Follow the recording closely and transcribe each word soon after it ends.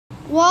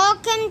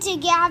Welcome to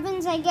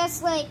Gavin's, I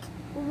guess,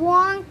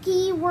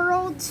 wonky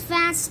world's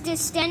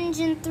fastest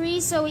engine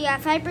 3. So we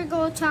have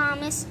Hyperglow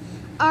Thomas,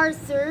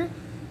 Arthur,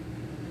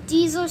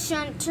 Diesel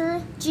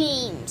Shunter,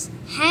 James,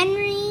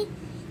 Henry,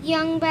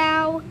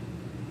 Youngbow,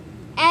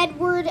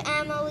 Edward,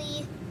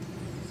 Emily,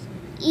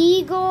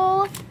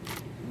 Eagle,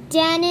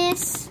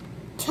 Dennis,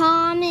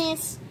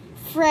 Thomas,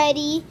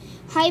 Freddie,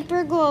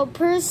 Hyperglow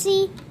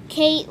Percy,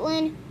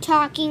 Caitlin,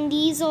 Talking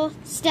Diesel,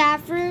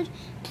 Stafford.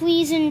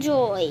 Please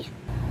enjoy.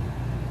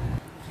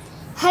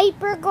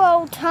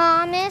 Hyperglow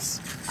Thomas,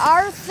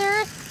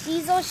 Arthur,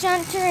 Diesel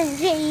Shunter, and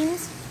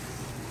James.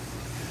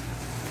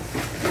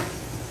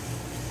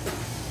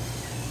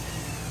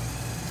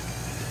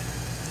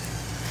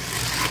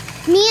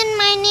 Me and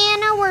my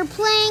Nana were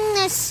playing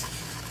this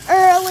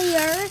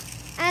earlier,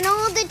 and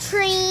all the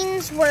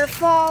trains were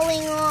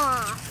falling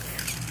off,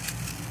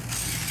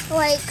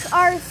 like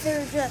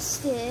Arthur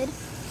just did.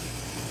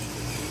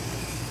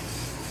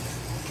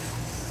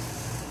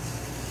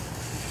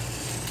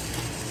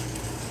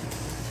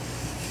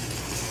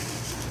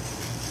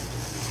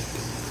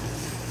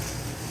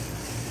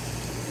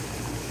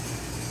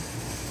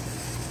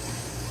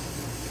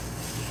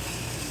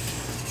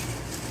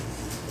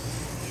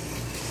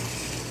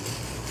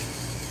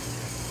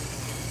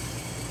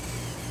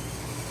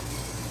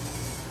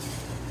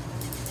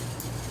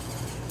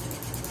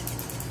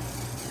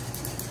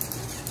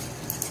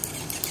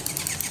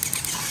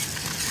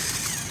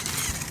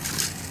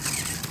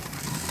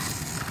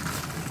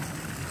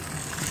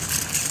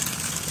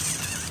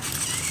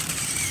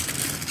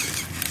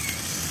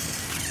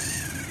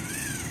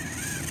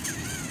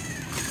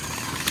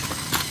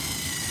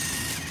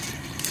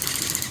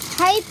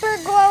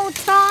 Hyperglow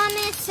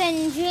Thomas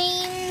and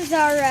James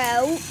are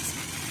out.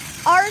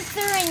 Arthur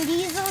and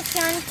Diesel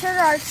Shunter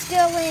are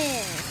still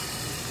in.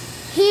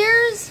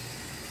 Here's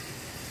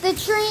the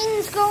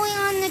trains going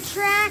on the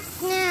track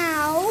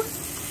now.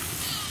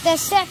 The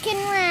second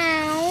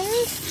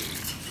round.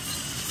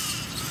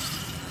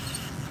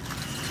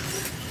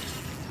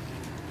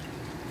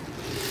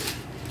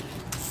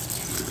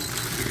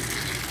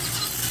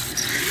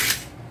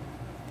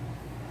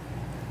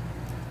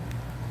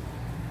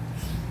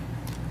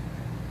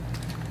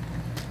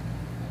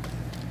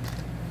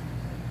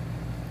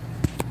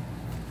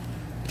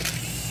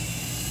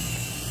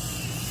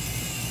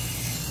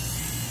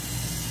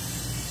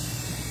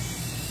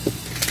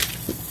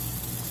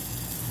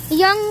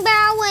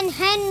 Youngbow and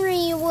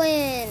Henry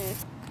win.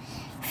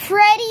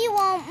 Freddie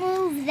won't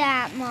move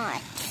that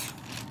much.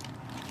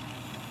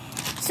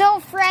 So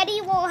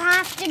Freddie will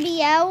have to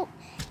be out,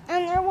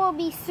 and there will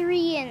be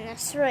 3 in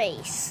this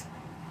race.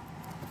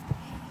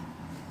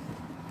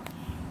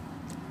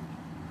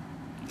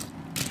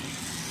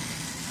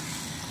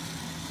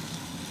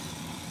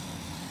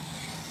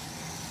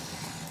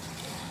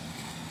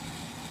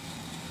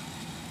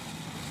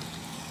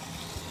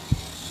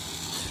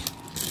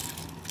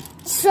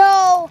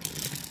 So,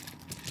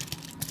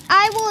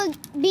 I will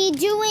be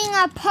doing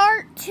a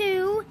part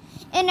 2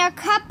 in a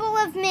couple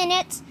of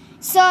minutes.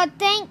 So,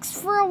 thanks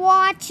for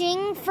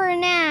watching for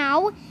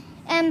now.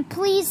 And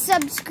please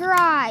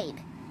subscribe.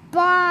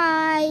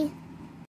 Bye.